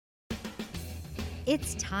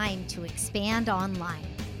It's time to expand online.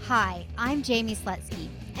 Hi, I'm Jamie Slutsky,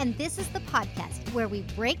 and this is the podcast where we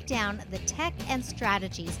break down the tech and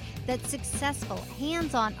strategies that successful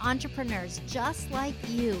hands-on entrepreneurs just like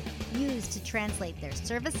you use to translate their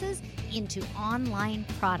services into online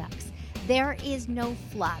products. There is no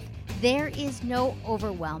fluff. There is no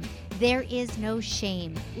overwhelm. There is no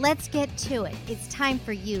shame. Let's get to it. It's time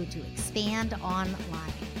for you to expand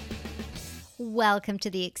online. Welcome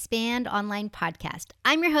to the Expand Online Podcast.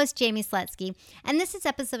 I'm your host, Jamie Slutsky, and this is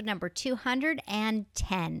episode number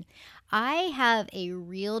 210. I have a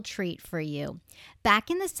real treat for you.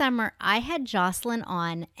 Back in the summer, I had Joslin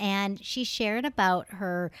on, and she shared about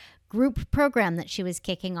her group program that she was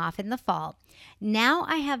kicking off in the fall. Now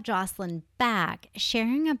I have Joslin back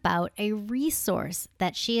sharing about a resource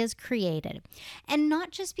that she has created. And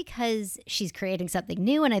not just because she's creating something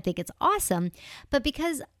new and I think it's awesome, but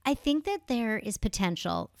because I think that there is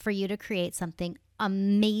potential for you to create something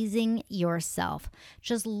amazing yourself,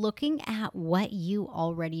 just looking at what you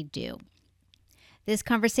already do. This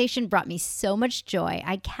conversation brought me so much joy.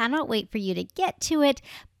 I cannot wait for you to get to it.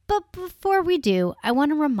 But before we do, I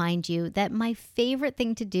want to remind you that my favorite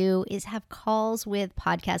thing to do is have calls with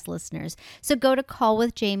podcast listeners. So go to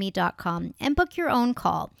callwithjamie.com and book your own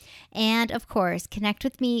call. And of course, connect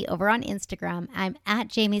with me over on Instagram. I'm at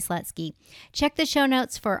Jamie Slutsky. Check the show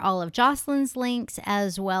notes for all of Joslin's links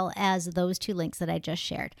as well as those two links that I just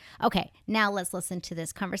shared. Okay, now let's listen to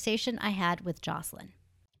this conversation I had with Joslin.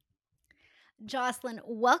 Joslin,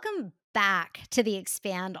 welcome back to the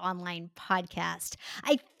Expand Online podcast.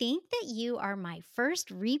 I think that you are my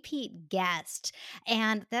first repeat guest,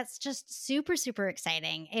 and that's just super, super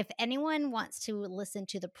exciting. If anyone wants to listen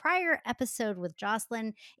to the prior episode with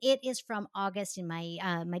Joslin, it is from August in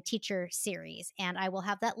my teacher series, and I will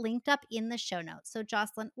have that linked up in the show notes. So,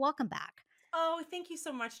 Joslin, welcome back. Oh, thank you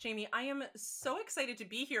so much, Jamie. I am so excited to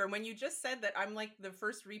be here. And when you just said that I'm like the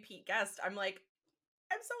first repeat guest, I'm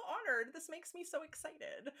so honored. This makes me so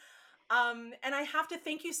excited. And I have to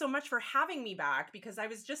thank you so much for having me back, because I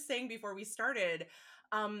was just saying before we started,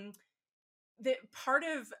 um, that part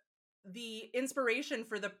of the inspiration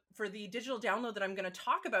for the digital download that I'm going to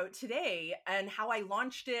talk about today and how I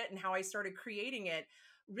launched it and how I started creating it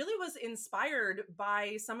really was inspired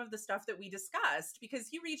by some of the stuff that we discussed,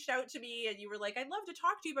 because you reached out to me and you were like, I'd love to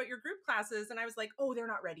talk to you about your group classes. And I was like, oh, they're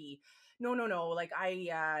not ready. No. Like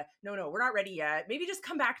no, we're not ready yet. Maybe just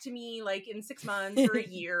come back to me like in 6 months or a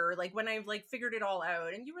year, like when I've like figured it all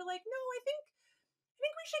out. And you were like, no, I think we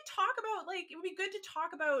should talk about, like, it would be good to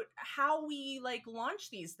talk about how we like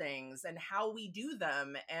launch these things and how we do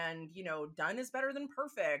them. And, done is better than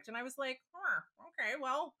perfect. And I was like, okay,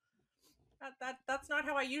 well, that's not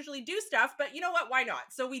how I usually do stuff, but you know what? Why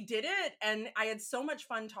not? So we did it. And I had so much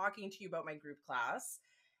fun talking to you about my group class.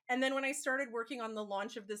 And then when I started working on the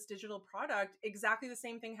launch of this digital product, exactly the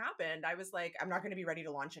same thing happened. I was like, I'm not going to be ready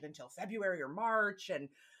to launch it until February or March. And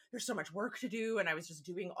there's so much work to do. And I was just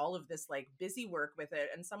doing all of this like busy work with it.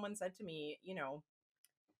 And someone said to me,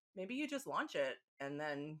 maybe you just launch it. And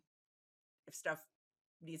then if stuff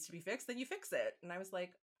needs to be fixed, then you fix it. And I was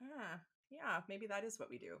like, yeah, maybe that is what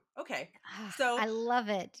we do. Okay. So I love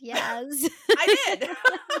it. Yes. I did.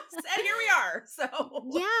 And here we are. So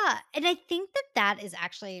Yeah, and I think that that is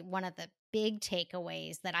actually one of the big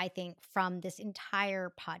takeaways that I think from this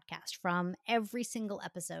entire podcast, from every single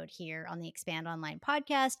episode here on the Expand Online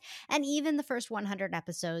podcast, and even the first 100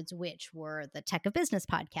 episodes, which were the Tech of Business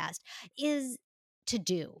podcast, is to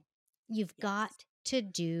do. You've yes. got to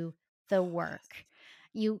do the work.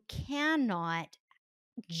 You cannot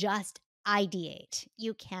just ideate.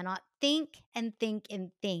 You cannot think and think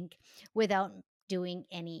and think without doing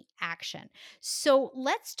any action. So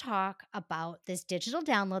let's talk about this digital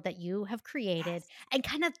download that you have created Yes. and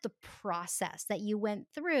kind of the process that you went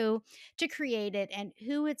through to create it and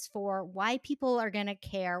who it's for, why people are going to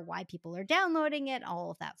care, why people are downloading it,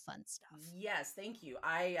 all of that fun stuff. Yes, thank you.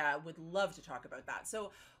 I would love to talk about that.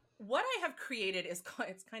 So, what I have created is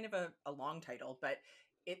it's kind of a long title, but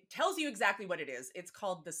it tells you exactly what it is. It's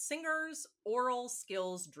called the Singer's Oral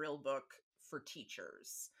Skills Drill Book for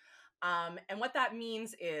Teachers. And what that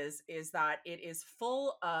means is that it is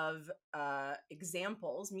full of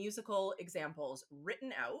examples, musical examples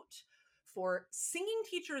written out for singing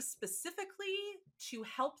teachers specifically to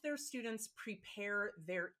help their students prepare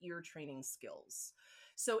their ear training skills.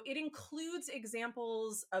 So it includes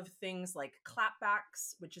examples of things like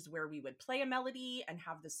clapbacks, which is where we would play a melody and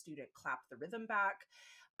have the student clap the rhythm back,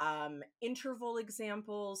 interval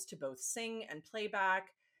examples to both sing and playback,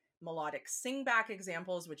 melodic sing back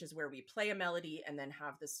examples, which is where we play a melody and then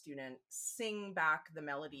have the student sing back the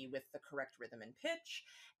melody with the correct rhythm and pitch.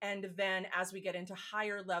 And then as we get into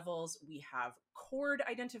higher levels, we have chord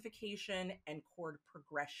identification and chord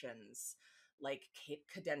progressions, like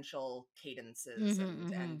cadential cadences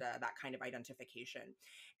and that kind of identification.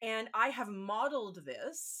 And I have modeled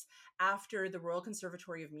this after the Royal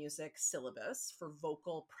Conservatory of Music syllabus for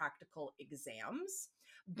vocal practical exams,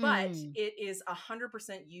 but Mm. it is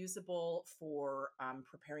 100% usable for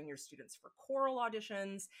preparing your students for choral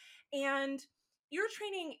auditions. And ear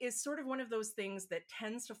training is sort of one of those things that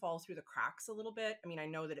tends to fall through the cracks a little bit. I mean, I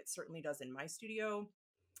know that it certainly does in my studio,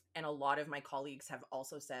 and a lot of my colleagues have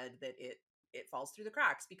also said that it falls through the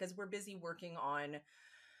cracks because we're busy working on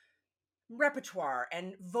repertoire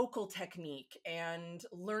and vocal technique and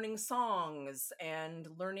learning songs and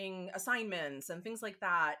learning assignments and things like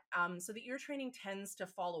that. So the ear training tends to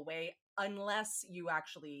fall away unless you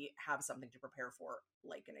actually have something to prepare for,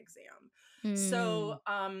 like an exam. So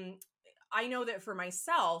Mm. I know that for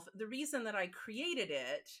myself, the reason that I created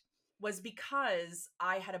it was because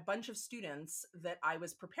I had a bunch of students that I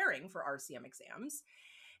was preparing for RCM exams.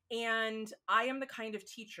 And I am the kind of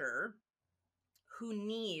teacher who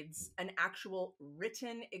needs an actual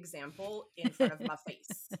written example in front of my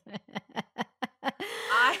face.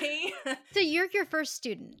 I So you're your first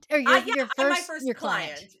student, or yeah, your I'm my first first your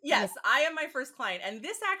client. client. Yeah. Yes, I am my first client. And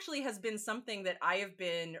this actually has been something that I have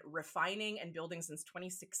been refining and building since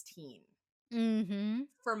 2016 Mhm.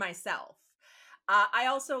 for myself. I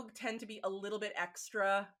also tend to be a little bit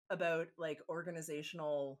extra about like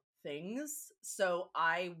organizational things. So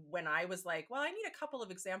when I was like, well, I need a couple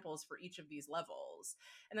of examples for each of these levels.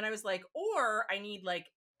 And then I was like, or I need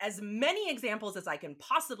like as many examples as I can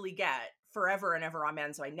possibly get forever and ever,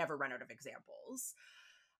 amen. So I never run out of examples.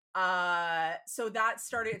 So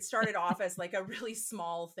it started off as like a really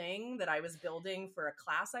small thing that I was building for a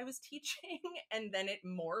class I was teaching. And then it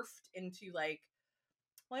morphed into like,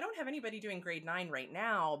 well, I don't have anybody doing grade 9 right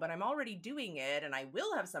now, but I'm already doing it and I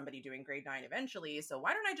will have somebody doing grade 9 eventually. So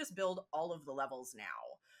why don't I just build all of the levels now?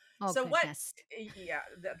 Oh, So what goodness. yeah,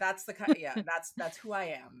 that's the yeah, that's who I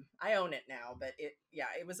am. I own it now, but it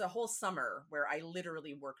was a whole summer where I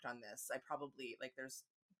literally worked on this. I probably like there's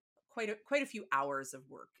quite a few hours of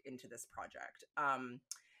work into this project.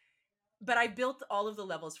 But I built all of the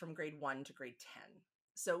levels from grade 1 to grade 10.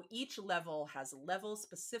 So each level has level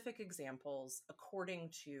specific examples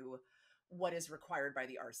according to what is required by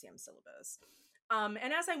the RCM syllabus.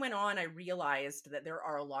 And as I went on, I realized that there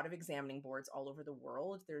are a lot of examining boards all over the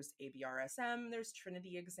world. There's ABRSM, there's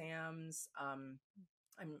Trinity exams, I'm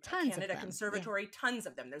a Tons of Canada them. Yeah. Conservatory, tons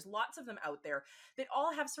of them. There's lots of them out there that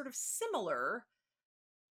all have sort of similar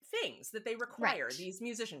things that they require, Right. these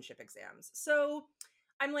musicianship exams. So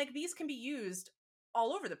I'm like, these can be used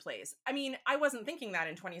all over the place. I mean, I wasn't thinking that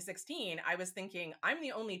in 2016. I was thinking, I'm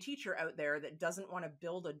the only teacher out there that doesn't want to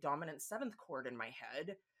build a dominant seventh chord in my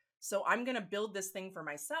head. So I'm going to build this thing for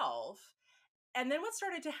myself. And then what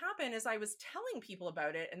started to happen is I was telling people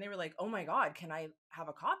about it and they were like, oh my God, can I have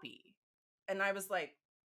a copy? And I was like,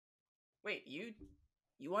 wait, you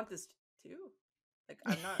want this too? Like,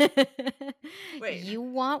 I'm not, wait. You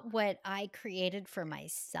want what I created for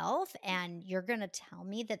myself, and you're going to tell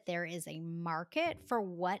me that there is a market for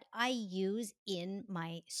what I use in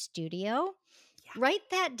my studio? Yeah. Write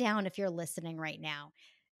that down if you're listening right now.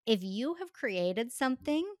 If you have created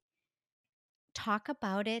something, talk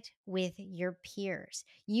about it with your peers.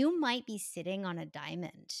 You might be sitting on a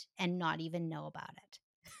diamond and not even know about it.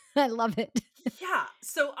 I love it. Yeah.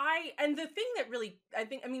 And the thing that really,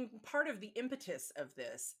 I mean, part of the impetus of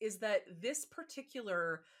this is that this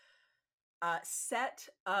particular set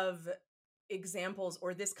of examples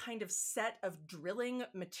or this kind of set of drilling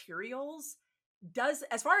materials does,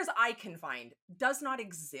 as far as I can find, does not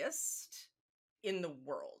exist in the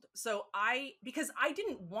world. Because I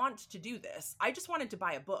didn't want to do this, I just wanted to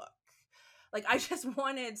buy a book. Like, I just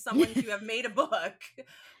wanted someone to have made a book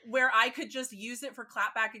where I could just use it for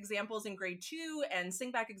clapback examples in grade 2 and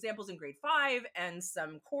sing back examples in grade 5 and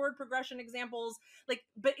some chord progression examples. Like,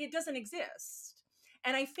 but it doesn't exist.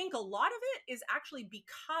 And I think a lot of it is actually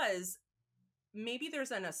because maybe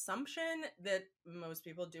there's an assumption that most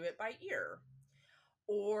people do it by ear,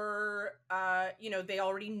 or they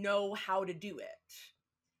already know how to do it.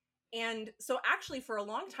 And so actually for a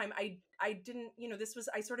long time I didn't,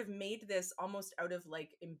 I sort of made this almost out of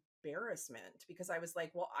like embarrassment, because I was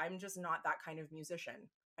like, well, I'm just not that kind of musician.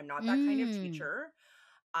 I'm not that kind of Mm. teacher.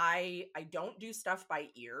 I don't do stuff by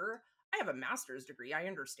ear. I have a master's degree. I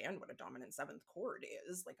understand what a dominant seventh chord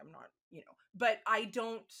is. Like, I'm not, but I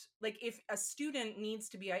don't, like, if a student needs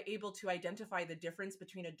to be able to identify the difference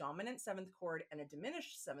between a dominant seventh chord and a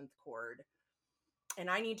diminished seventh chord, and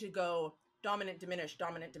I need to go dominant, diminished,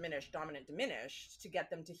 dominant, diminished, dominant, diminished to get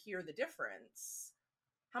them to hear the difference,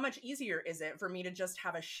 how much easier is it for me to just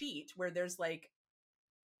have a sheet where there's like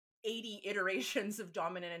 80 iterations of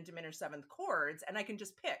dominant and diminished seventh chords, and I can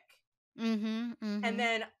just pick. Mm-hmm, And mm-hmm.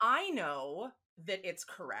 then I know that it's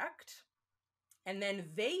correct. And then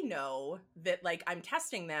they know that, like, I'm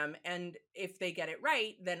testing them. And if they get it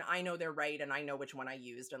right, then I know they're right. And I know which one I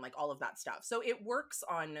used and like all of that stuff. So it works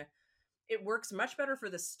much better for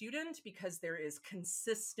the student because there is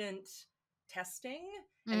consistent testing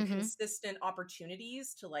and Mm-hmm. consistent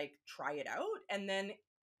opportunities to like try it out. And then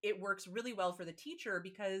it works really well for the teacher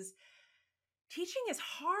because teaching is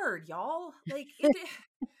hard, y'all. Like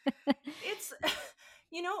it's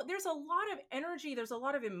there's a lot of energy, there's a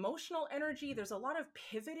lot of emotional energy, there's a lot of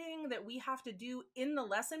pivoting that we have to do in the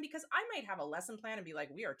lesson, because I might have a lesson plan and be like,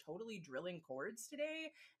 we are totally drilling chords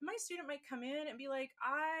today. My student might come in and be like,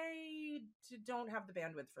 don't have the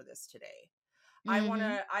bandwidth for this today. Mm-hmm.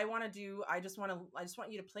 I just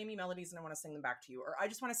want you to play me melodies and I want to sing them back to you. Or I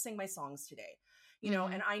just want to sing my songs today,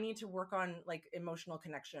 Mm-hmm. and I need to work on like emotional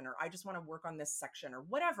connection, or I just want to work on this section or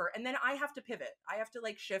whatever. And then I have to pivot. I have to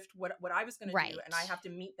like shift what I was going to do, and I Right. have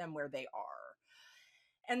to meet them where they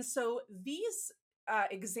are. And so these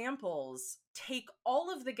examples take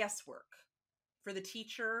all of the guesswork for the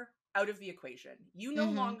teacher out of the equation. You no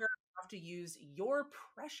Mm-hmm. longer have to use your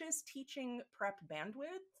precious teaching prep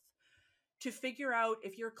bandwidth to figure out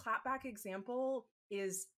if your clapback example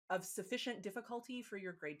is of sufficient difficulty for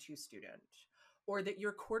your grade 2 student, or that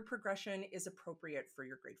your chord progression is appropriate for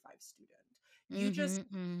your grade 5 student. You Mm-hmm. just flip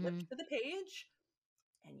Mm-hmm. to the page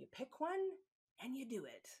and you pick one and you do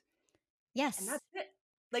it. And Yes. that's it.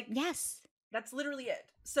 Like, Yes. that's literally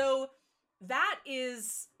it. So that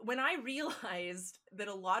is when I realized that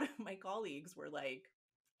a lot of my colleagues were like,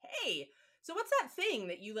 hey, so what's that thing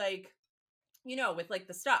that you like, with like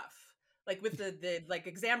the stuff, like with the like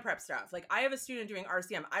exam prep stuff. Like, I have a student doing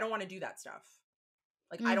RCM. I don't want to do that stuff.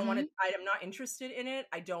 Like, Mm-hmm. I am not interested in it.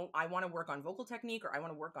 I want to work on vocal technique, or I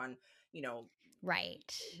want to work on, you know,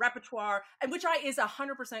 Right. repertoire, and which is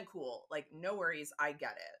 100% cool. Like, no worries. I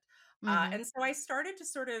get it. Mm-hmm. And so I started to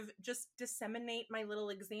sort of just disseminate my little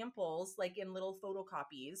examples, like in little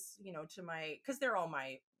photocopies, to because they're all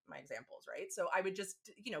my examples, right? So I would just,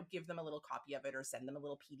 give them a little copy of it or send them a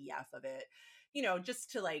little PDF of it,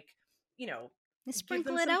 just to like, you know, give them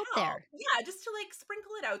Sprinkle it some out help. there. Yeah, just to like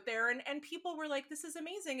sprinkle it out there. And people were like, this is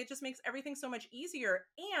amazing. It just makes everything so much easier.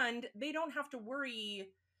 And they don't have to worry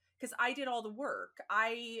because I did all the work.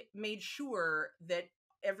 I made sure that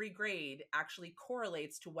every grade actually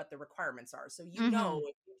correlates to what the requirements are. So, Mm-hmm.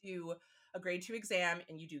 if you do a grade 2 exam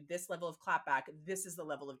and you do this level of clapback, this is the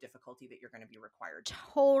level of difficulty that you're going to be required to do.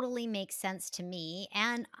 Totally makes sense to me,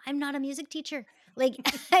 and I'm not a music teacher. Like,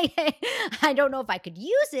 I don't know if I could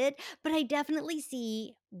use it, but I definitely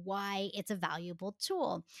see why it's a valuable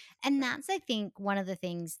tool. And Right. that's, I think, one of the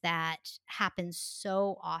things that happens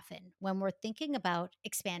so often when we're thinking about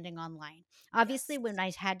expanding online. Obviously, Yes. when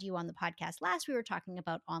I had you on the podcast last, we were talking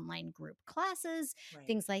about online group classes, Right.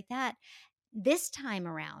 things like that. This time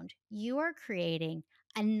around, you are creating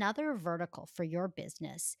another vertical for your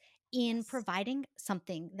business in Yes. providing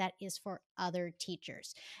something that is for other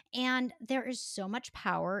teachers. And there is so much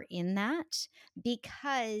power in that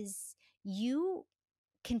because you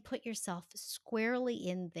can put yourself squarely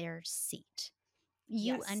in their seat.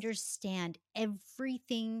 You Yes. understand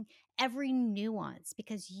everything, every nuance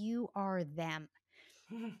because you are them.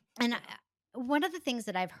 And Yeah. one of the things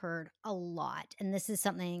that I've heard a lot, and this is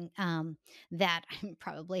something that I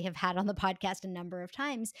probably have had on the podcast a number of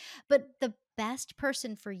times, but the best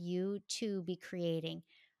person for you to be creating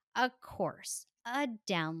a course, a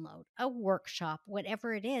download, a workshop,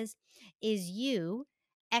 whatever it is you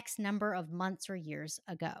X number of months or years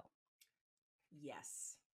ago.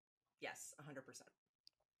 Yes. Yes. 100%.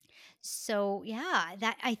 So, yeah,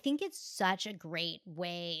 that I think it's such a great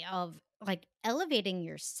way of like elevating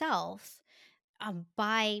yourself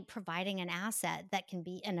by providing an asset that can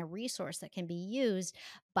be and a resource that can be used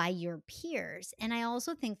by your peers. And I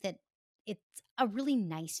also think that it's a really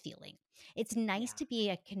nice feeling. It's nice Yeah. to be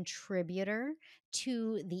a contributor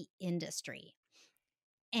to the industry.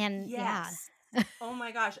 And yeah. Yes. Oh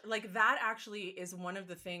my gosh. Like, that actually is one of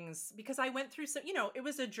the things, because I went through some, it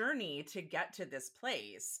was a journey to get to this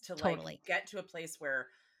place, to like Totally. get to a place where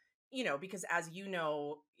because as you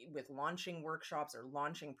know, with launching workshops or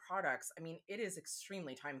launching products, I mean, it is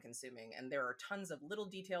extremely time consuming and there are tons of little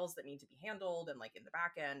details that need to be handled and like in the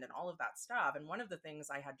back end and all of that stuff. And one of the things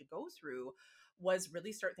I had to go through was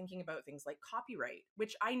really start thinking about things like copyright,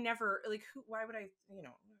 which I never like why would I, I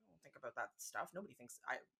don't think about that stuff. Nobody thinks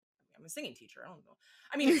I'm a singing teacher. I don't know.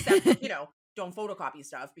 I mean, except, don't photocopy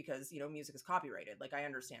stuff because, music is copyrighted. Like I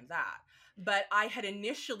understand that. But I had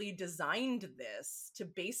initially designed this to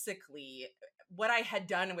basically what I had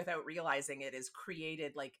done without realizing it is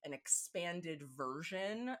created like an expanded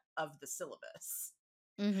version of the syllabus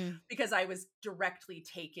Mm-hmm. because I was directly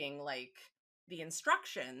taking like the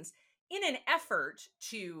instructions in an effort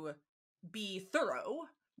to be thorough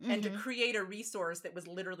and to Mm-hmm. create a resource that was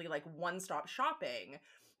literally like one-stop shopping.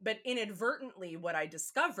 But inadvertently, what I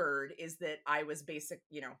discovered is that I was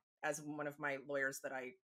as one of my lawyers that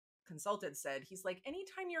I consulted said, he's like,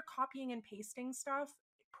 anytime you're copying and pasting stuff,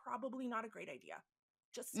 probably not a great idea.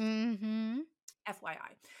 Just Mm-hmm.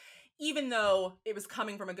 FYI, even though it was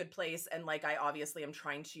coming from a good place and like I obviously am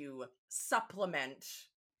trying to supplement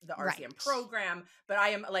the RCM Right. program, but I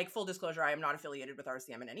am like full disclosure, I am not affiliated with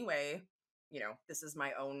RCM in any way. This is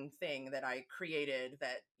my own thing that I created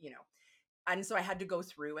and so I had to go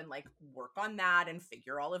through and like work on that and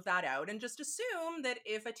figure all of that out and just assume that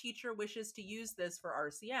if a teacher wishes to use this for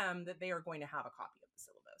RCM that they are going to have a copy of the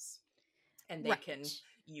syllabus and they can Right.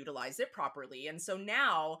 utilize it properly. And so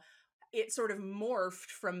now it sort of morphed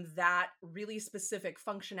from that really specific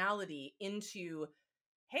functionality into,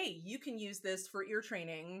 hey, you can use this for ear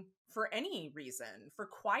training for any reason, for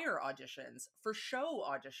choir auditions, for show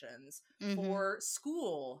auditions, Mm-hmm. for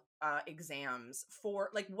school exams, for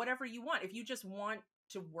like whatever you want. If you just want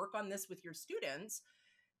to work on this with your students,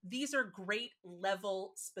 these are great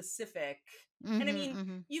level specific. And I Mm-hmm. mean,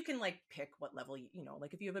 Mm-hmm. you can like pick what level,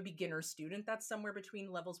 like if you have a beginner student, that's somewhere between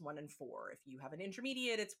levels 1 and 4. If you have an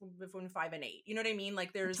intermediate, it's between 5 and 8. You know what I mean?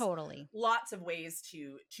 Like there's Totally. lots of ways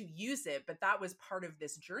to use it, but that was part of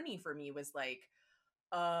this journey for me was like,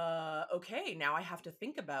 okay, now I have to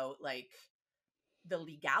think about like the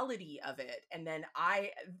legality of it. And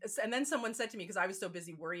then someone said to me, because I was so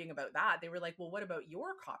busy worrying about that, they were like, well, what about your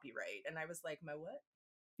copyright? And I was like, my what?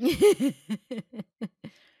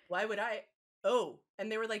 Why would I? Oh,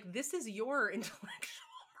 and they were like, this is your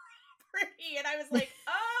intellectual property. And I was like,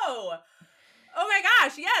 oh my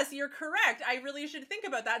gosh, yes, you're correct. I really should think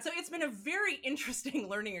about that. So it's been a very interesting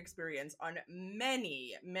learning experience on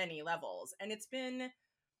many, many levels. And it's been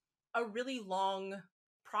a really long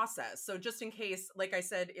process. So just in case, like I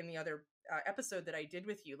said in the other episode that I did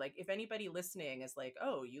with you, like if anybody listening is like,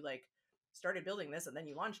 oh, you like started building this and then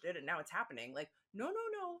you launched it and now it's happening, like no,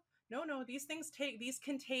 these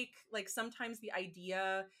can take like sometimes the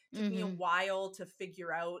idea took me a Mm-hmm. while to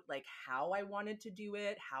figure out like how I wanted to do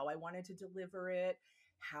it, how I wanted to deliver it,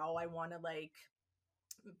 how I want to like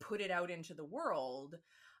put it out into the world.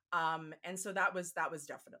 And so that was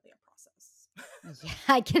definitely a process. Yeah,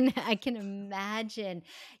 I can imagine.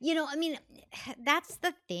 I mean, that's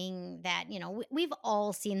the thing that, we've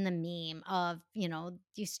all seen the meme of,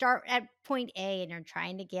 you start at point A and you're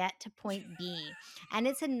trying to get to point B, and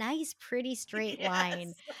it's a nice pretty straight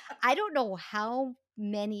line. Yes. I don't know how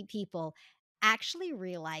many people actually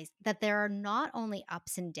realize that there are not only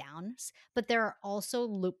ups and downs, but there are also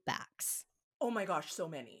loop backs. Oh my gosh, so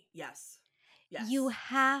many. Yes. You Yes.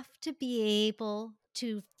 have to be able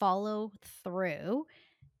to follow through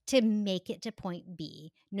to make it to point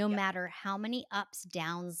B, no Yep. matter how many ups,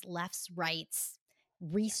 downs, lefts, rights,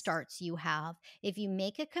 Yes. restarts you have. If you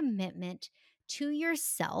make a commitment to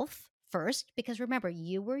yourself first, because remember,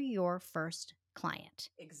 you were your first client.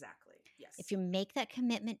 Exactly. If Yes. you make that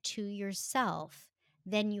commitment to yourself,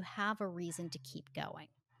 then you have a reason to keep going.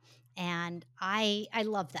 And I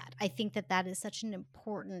love that. I think that that is such an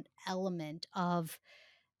important element of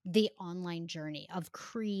the online journey of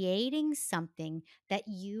creating something that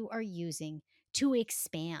you are using to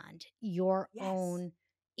expand your Yes. own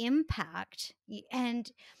impact. And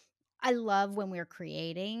I love when we're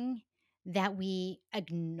creating that we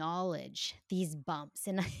acknowledge these bumps.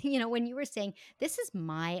 And, when you were saying, this is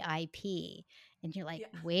my IP, and you're like,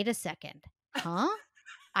 Yeah. wait a second, huh?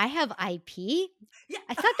 I have IP? Yeah.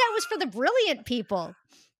 I thought that was for the brilliant people.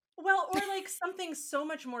 Well, or like something so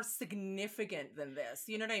much more significant than this.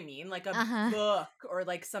 You know what I mean? Like a Uh huh. book or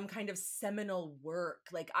like some kind of seminal work.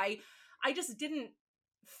 Like I just didn't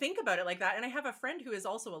think about it like that. And I have a friend who is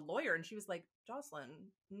also a lawyer and she was like, "Jocelyn,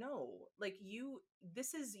 no. Like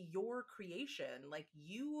this is your creation. Like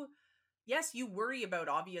yes, you worry about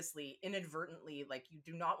obviously inadvertently, like you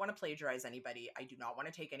do not want to plagiarize anybody. I do not want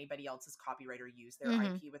to take anybody else's copyright or use their Mm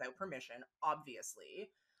hmm. IP without permission,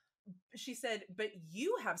 obviously. she said, but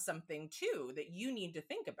you have something too that you need to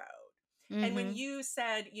think about. And when Mhm. you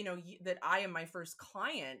said, that I am my first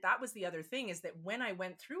client, that was the other thing, is that when I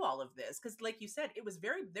went through all of this, because like you said,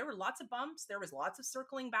 there were lots of bumps, there was lots of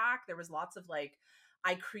circling back, there was lots of like,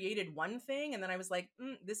 I created one thing and then I was like,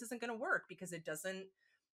 this isn't going to work because it doesn't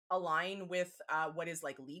align with what is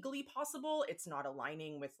like legally possible. It's not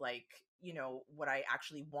aligning with like, what I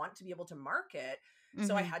actually want to be able to market.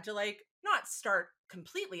 So I Mhm. had to like not start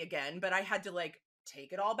completely again, but I had to like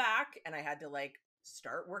take it all back and I had to like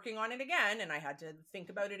start working on it again and I had to think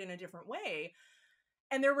about it in a different way.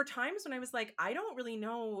 And there were times when I was like, I don't really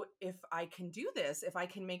know if I can do this, if I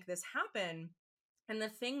can make this happen. And the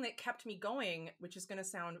thing that kept me going, which is going to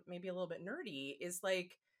sound maybe a little bit nerdy, is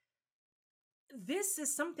like, this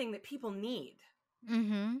is something that people need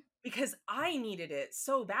Mhm. because I needed it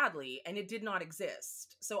so badly and it did not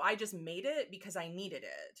exist. So I just made it because I needed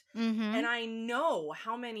it. And Mhm. I know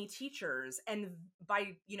how many teachers and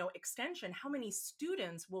by, extension, how many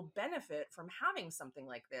students will benefit from having something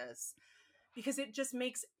like this because it just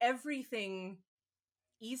makes everything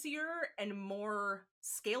easier and more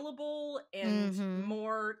scalable and Mhm.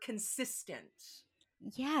 more consistent,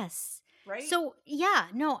 Yes. right? So yeah,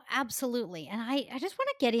 no, absolutely. And I just want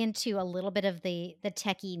to get into a little bit of the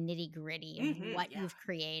techie nitty gritty of what Yeah. you've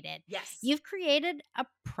created. Yes. You've created a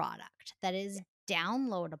product that Yeah. is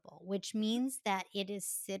downloadable, which Mhm. means that it is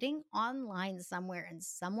sitting online somewhere and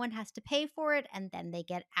someone has to pay for it and then they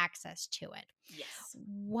get access to it. Yes.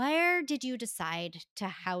 Where did you decide to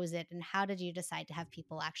house it and how did you decide to have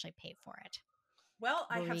people actually pay for it? Well,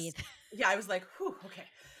 Breathe. yeah, I was like, whew, okay.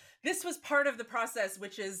 This was part of the process,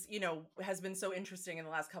 which is, has been so interesting in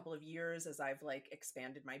the last couple of years as I've like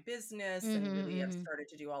expanded my business and Mhm. really have Mhm. started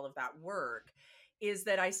to do all of that work, is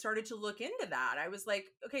that I started to look into that. I was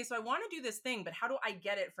like, okay, so I want to do this thing, but how do I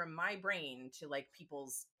get it from my brain to like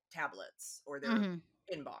people's tablets or their Mhm.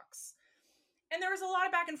 inbox? And there was a lot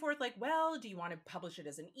of back and forth like, well, do you want to publish it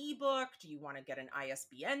as an ebook? Do you want to get an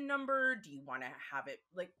ISBN number? Do you want to have it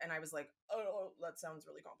like, and I was like, oh, that sounds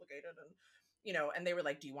really complicated. And, and they were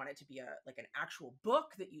like, do you want it to be like an actual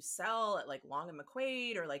book that you sell at like Long and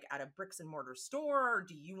McQuaid or like at a bricks and mortar store? Or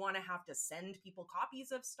do you want to have to send people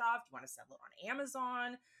copies of stuff? Do you want to sell it on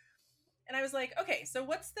Amazon? And I was like, okay, so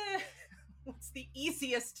what's the, what's the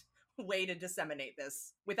easiest way to disseminate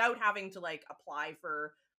this without having to like apply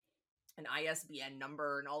for an ISBN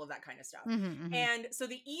number and all of that kind of stuff. Mhm. Mhm. And so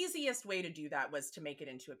the easiest way to do that was to make it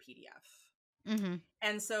into a PDF. Mhm.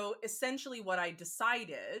 And so essentially what I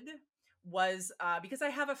decided was because I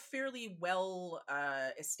have a fairly well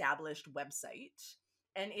established website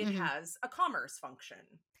and it Mhm. has a commerce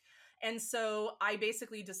function. And so I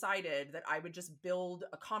basically decided that I would just build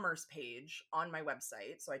a commerce page on my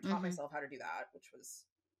website. So I taught Mhm. myself how to do that, which was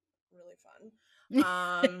really fun.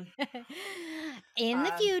 Um, In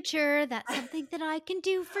the uh, future, that's something that I can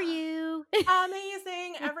do for you.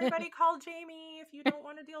 Amazing. Everybody call Jamie if you don't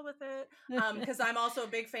want to deal with it. Because I'm also a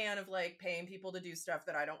big fan of like paying people to do stuff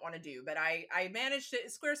that I don't want to do. But I managed to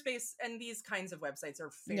Squarespace and these kinds of websites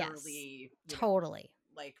are Yes, fairly, totally.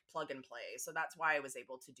 like plug and play. So that's why I was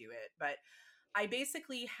able to do it. But I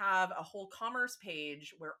basically have a whole commerce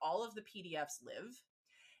page where all of the PDFs live.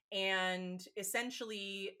 And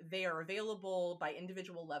essentially they are available by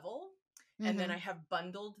individual level, and then I Mhm. have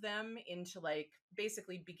bundled them into like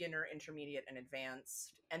basically beginner, intermediate, and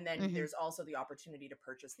advanced. And then Mhm. there's also the opportunity to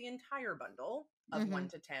purchase the entire bundle of 1 Mhm.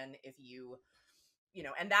 to 10 if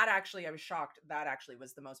and that actually, I was shocked, that actually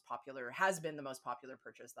was the most popular, has been the most popular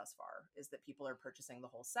purchase thus far, is that people are purchasing the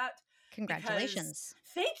whole set. Because Congratulations.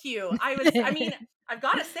 thank you. I mean, I've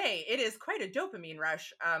got to say it is quite a dopamine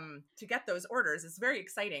rush to get those orders. It's very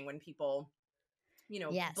exciting when people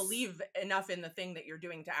Yes. believe enough in the thing that you're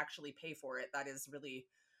doing to actually pay for it. That is really,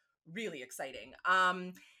 really exciting.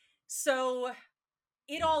 So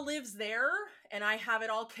it all lives there, and I have it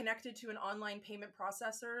all connected to an online payment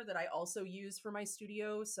processor that I also use for my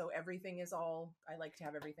studio. So everything is all, I like to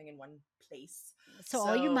have everything in one place. So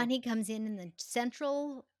all your So money comes in the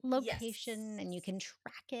central location yes. and you can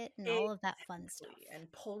track it and all of that fun stuff. Exactly.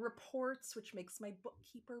 And pull reports, which makes my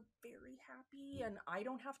bookkeeper very happy, and I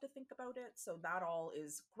don't have to think about it. So that all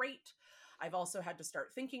is great. I've also had to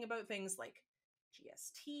start thinking about things like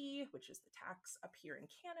GST, which is the tax up here in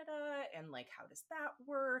Canada, and like how does that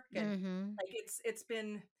work? And Mhm. like it's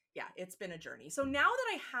been, yeah, it's been a journey. So now that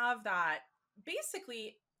I have that,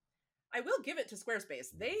 basically I will give it to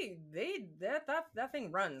Squarespace. That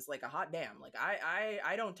thing runs like a hot damn. Like I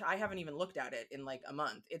haven't even looked at it in like a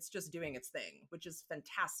month. It's just doing its thing, which is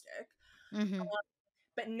fantastic. Mhm.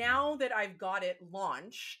 But now that I've got it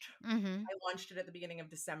launched, Mhm. I launched it at the beginning of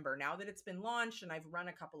December. Now that it's been launched and I've run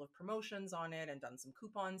a couple of promotions on it and done some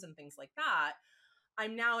coupons and things like that,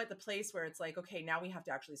 I'm now at the place where it's like, okay, now we have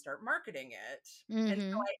to actually start marketing it. And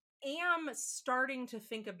so Mhm. I am starting to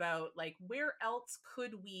think about like where else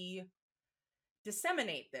could we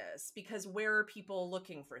disseminate this, because where are people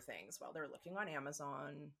looking for things? Well, they're looking on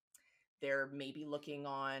Amazon, they're maybe looking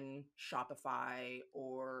on Shopify,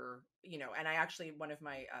 or, and I actually, one of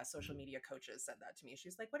my social media coaches said that to me.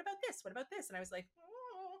 She's like, what about this? What about this? And I was like,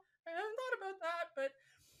 oh, I haven't thought about that. But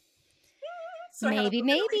so I have a Maybe, little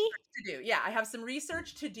bit of maybe. research to do. Yeah, I have some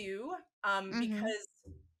research to do, Mhm. because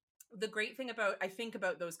the great thing about, I think,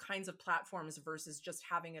 about those kinds of platforms versus just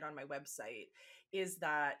having it on my website is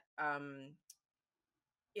that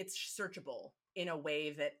it's searchable in a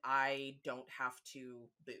way that I don't have to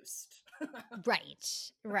boost.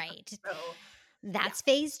 Right. Right. So, yeah. That's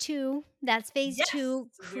phase 2. That's phase Yes, 2,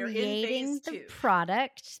 we're in phase creating the 2.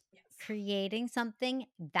 product, Yes. creating something,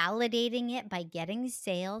 validating it by getting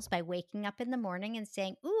sales, by waking up in the morning and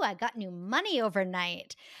saying, "Ooh, I got new money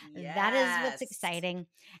overnight." That is what's Yes. exciting,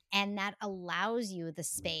 and that allows you the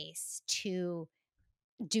space to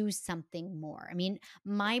do something more. I mean, Yeah.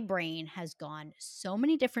 my brain has gone so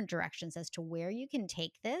many different directions as to where you can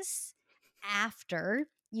take this after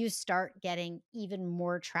you start getting even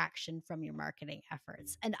more traction from your marketing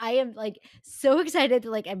efforts. And I am like so excited,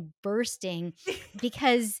 like I'm bursting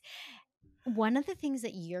because one of the things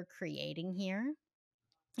that you're creating here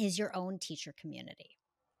is your own teacher community.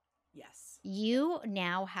 Yes. Yeah. You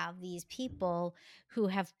now have these people who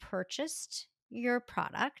have purchased your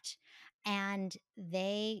product and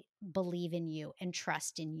they believe in you and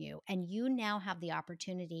trust in you. And you now have the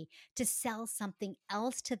opportunity to sell something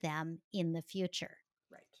else to them in the future.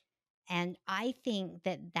 Right. And I think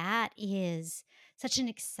that that is such an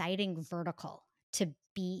exciting vertical to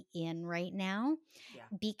be in right now Yeah.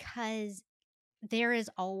 because there is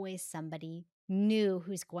always somebody new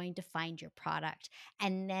who's going to find your product.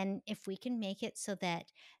 And then if we can make it so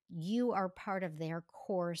that you are part of their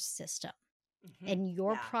core system Hmm. and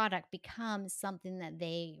your Yeah. product becomes something that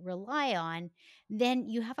they rely on, then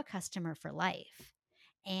you have a customer for life.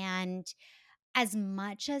 And as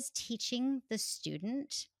much as teaching the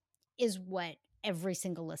student is what every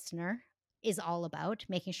single listener is all about,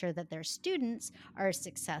 making sure that their students are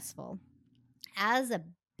successful. As a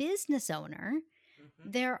business owner,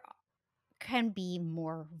 Hmm. there can be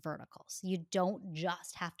more verticals. You don't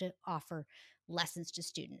just have to offer lessons to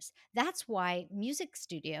students. That's why music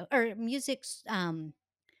studio or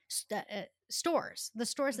stores, the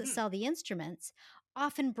stores that Hmm. sell the instruments,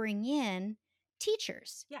 often bring in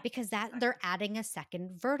teachers Yeah. because that they're Exactly. adding a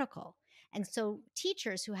second vertical. And Right. so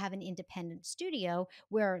teachers who have an independent studio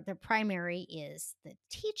where their primary is the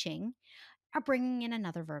teaching are bringing in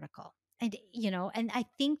another vertical. And I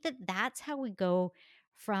think that that's how we go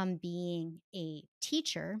from being a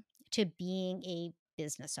teacher to being a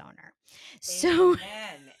business owner. So,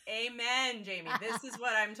 Amen. Amen, Jamie. This is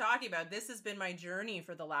what I'm talking about. This has been my journey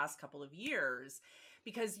for the last couple of years,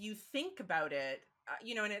 because you think about it,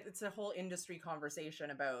 and it's a whole industry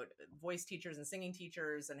conversation about voice teachers and singing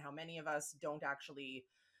teachers and how many of us don't actually,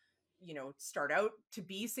 start out to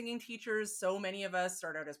be singing teachers. So many of us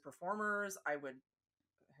start out as performers. I would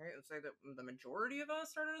say that the majority of us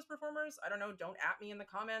started as performers. I don't know. Don't at me in the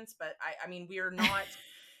comments, but I mean,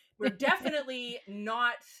 we're definitely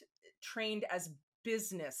not trained as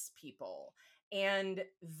business people. And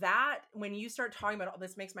that, when you start talking about all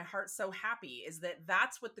this, makes my heart so happy, is that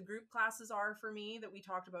that's what the group classes are for me that we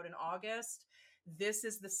talked about in August. This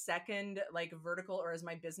is the second like vertical, or as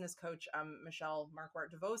my business coach, Michelle Marquardt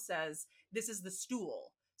DeVoe says, this is the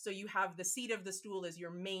stool. So you have the seat of the stool as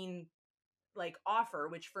your main like offer,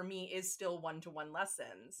 which for me is still one-to-one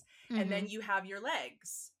lessons, and then mhm, you have your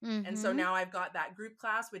legs. And so mhm, now I've got that group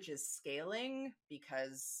class, which is scaling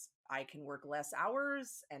because I can work less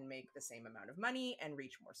hours and make the same amount of money and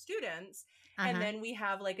reach more students. And uh-huh, then we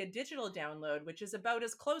have like a digital download, which is about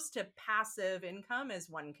as close to passive income as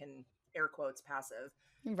one can, air quotes passive,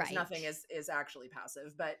 because nothing right. is actually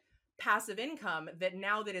passive, but passive income that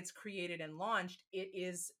now that it's created and launched, it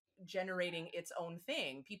is generating its own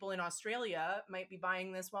thing. People in Australia might be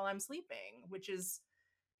buying this while I'm sleeping, which is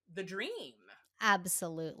the dream,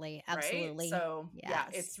 Absolutely, right? absolutely, So, yeah, yes.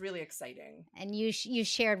 it's really exciting. And you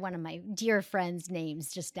shared one of my dear friends'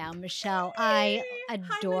 names just now, Michelle. I Yay!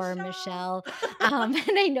 Hi, adore Michelle, Michelle.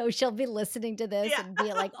 and I know she'll be listening to this Yeah. and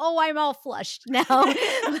be like, "Oh, I'm all flushed now."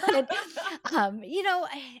 But,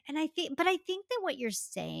 I think that what you're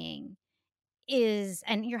saying is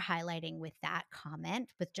and you're highlighting with that comment,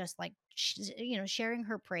 with just, like, sharing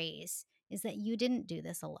her praise, is that you didn't do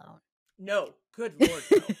this alone. No, good Lord,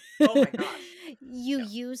 no. Oh my gosh. You No.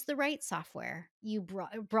 use the right software. You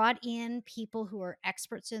brought in people who are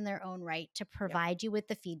experts in their own right to Yep. provide you with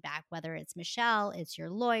the feedback, whether it's Michelle, it's your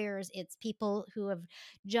lawyers, it's people who have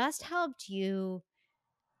just helped you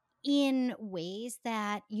in ways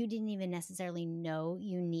that you didn't even necessarily know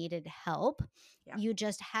you needed help. Yep. You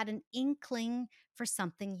just had an inkling for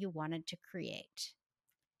something you wanted to create.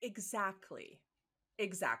 Exactly.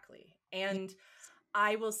 Exactly. And Yes.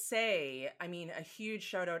 I will say, I mean, a huge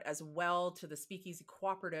shout out as well to the Speakeasy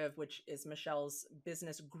Cooperative, which is Michelle's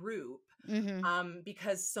business group, Mhm.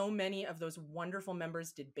 because so many of those wonderful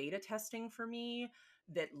members did beta testing for me,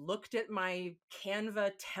 that looked at my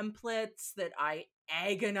Canva templates that I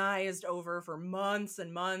agonized over for months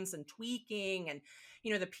and months and tweaking, and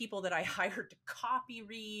the people that I hired to copy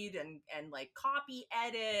read and like copy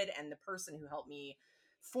edit, and the person who helped me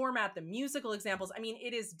format the musical examples. I mean,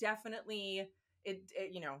 it is definitely it's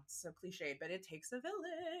so cliched, but it takes a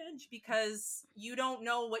village, because you don't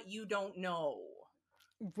know what you don't know.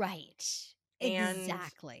 Right. And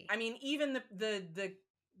Exactly. I mean, even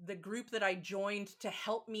the group that I joined to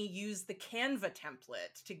help me use the Canva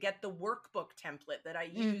template to get the workbook template that I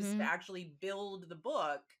used to Mhm. actually build the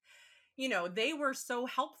book, they were so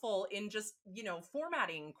helpful in just,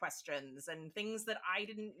 formatting questions and things that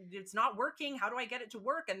it's not working. How do I get it to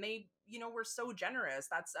work? And they, were so generous.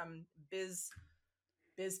 That's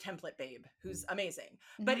Biz Template Babe, who's amazing.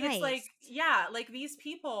 But it's like, Nice. yeah, like these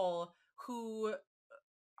people who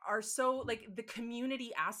are so, like, the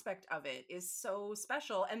community aspect of it is so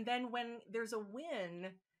special. And then when there's a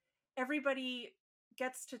win, everybody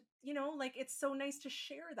gets to, like, it's so nice to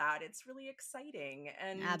share that. It's really exciting.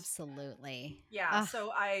 And Absolutely. yeah, Ah,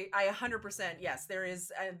 so I 100%, yes, there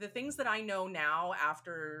is the things that I know now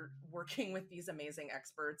after working with these amazing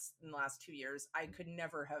experts in the last 2 years, I could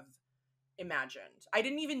never have imagined. I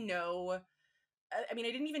didn't even know. I mean,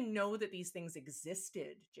 I didn't even know that these things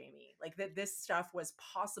existed, Jamie. Like that this stuff was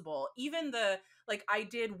possible. Even like I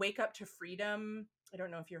did Wake Up to Freedom. I don't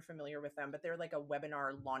know if you're familiar with them, but they're like a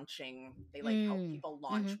webinar launching. They like help mm, people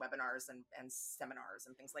launch mhm. webinars and seminars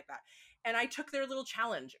and things like that. And I took their little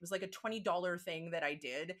challenge. It was like a $20 thing that I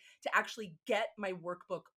did to actually get my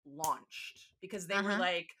workbook launched, because they were Uh-huh.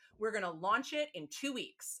 like, we're going to launch it in 2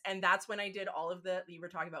 weeks. And that's when I did all of you were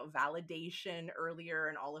talking about validation earlier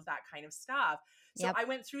and all of that kind of stuff. So Yep. I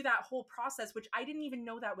went through that whole process, which I didn't even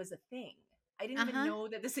know that was a thing. I didn't even Uh-huh. know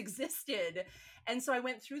that this existed. And so I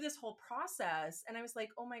went through this whole process and I was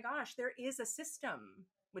like, oh my gosh, there is a system,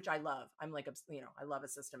 which I love. I'm like, I love a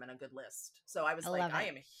system and a good list. So I I was like, love I it.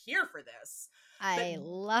 am here for this. But, I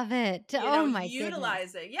love it. Oh my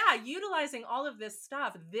goodness. utilizing all of this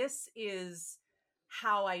stuff, this is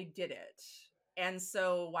how I did it. And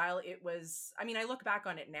so while it was, I mean, I look back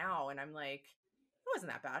on it now and I'm like, it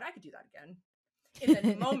wasn't that bad. I could do that again. In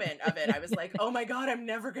the moment of it, I was like, oh my God, I'm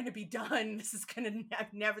never going to be done. This is going to, I'm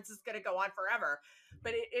never, this is going to go on forever.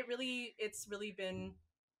 But it's really been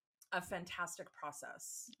a fantastic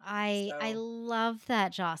process. I So, love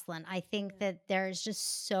that, Jocelyn. I think yeah. that there's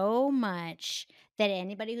just so much that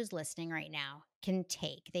anybody who's listening right now can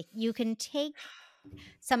take. You can take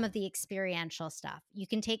some of the experiential stuff. You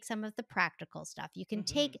can take some of the practical stuff. You can Hmm.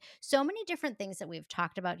 take so many different things that we've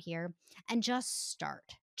talked about here and just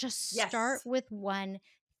start. Just start Yes. with one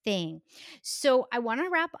thing. So I want to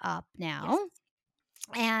wrap up Yes. now.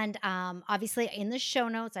 And obviously, in the show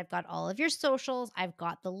notes, I've got all of your socials. I've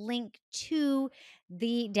got the link to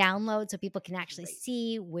the download so people can actually Great.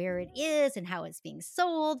 see where it is and how it's being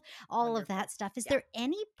sold, all of Wonderful. that stuff. Is Yeah. there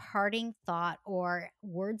any parting thought or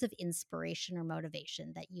words of inspiration or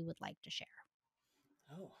motivation that you would like to share?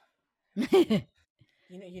 Oh,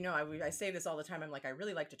 I say this all the time. I'm like, I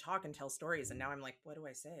really like to talk and tell stories. And now I'm like, what do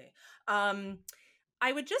I say? Um,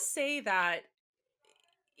 I would just say that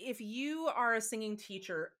if you are a singing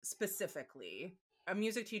teacher specifically, a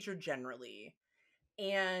music teacher generally,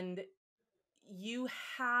 and you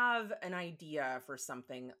have an idea for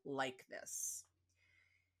something like this,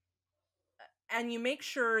 and you make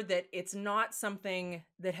sure that it's not something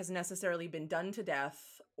that has necessarily been done to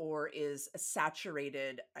death or is a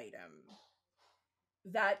saturated item,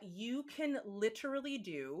 that you can literally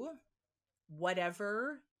do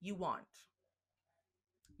whatever you want.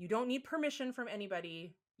 You don't need permission from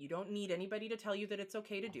anybody. You don't need anybody to tell you that it's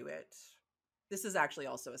okay to do it. This is actually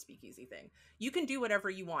also a speakeasy thing. You can do whatever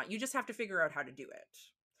you want. You just have to figure out how to do it.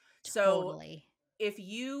 So Totally. if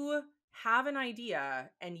you have an idea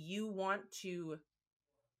and you want to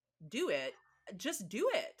do it, just do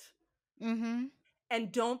it. Mm-hmm.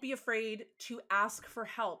 And don't be afraid to ask for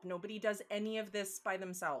help. Nobody does any of this by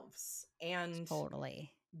themselves. And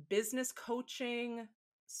Totally. business coaching,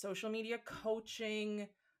 social media coaching,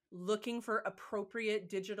 looking for appropriate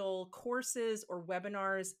digital courses or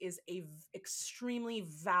webinars is a extremely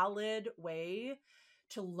valid way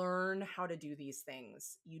to learn how to do these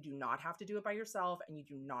things. You do not have to do it by yourself, and you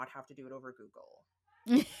do not have to do it over Google.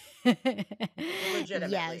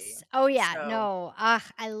 Legitimately. Yes. Oh, yeah. So, No.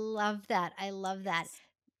 I love that. I love that. yes.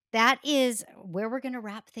 That is where we're going to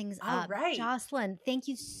wrap things All up. right. Jocelyn, thank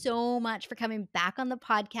you so much for coming back on the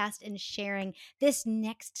podcast and sharing this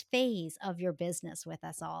next phase of your business with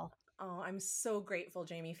us all. Oh, I'm so grateful,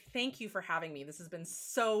 Jamie. Thank you for having me. This has been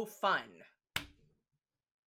so fun.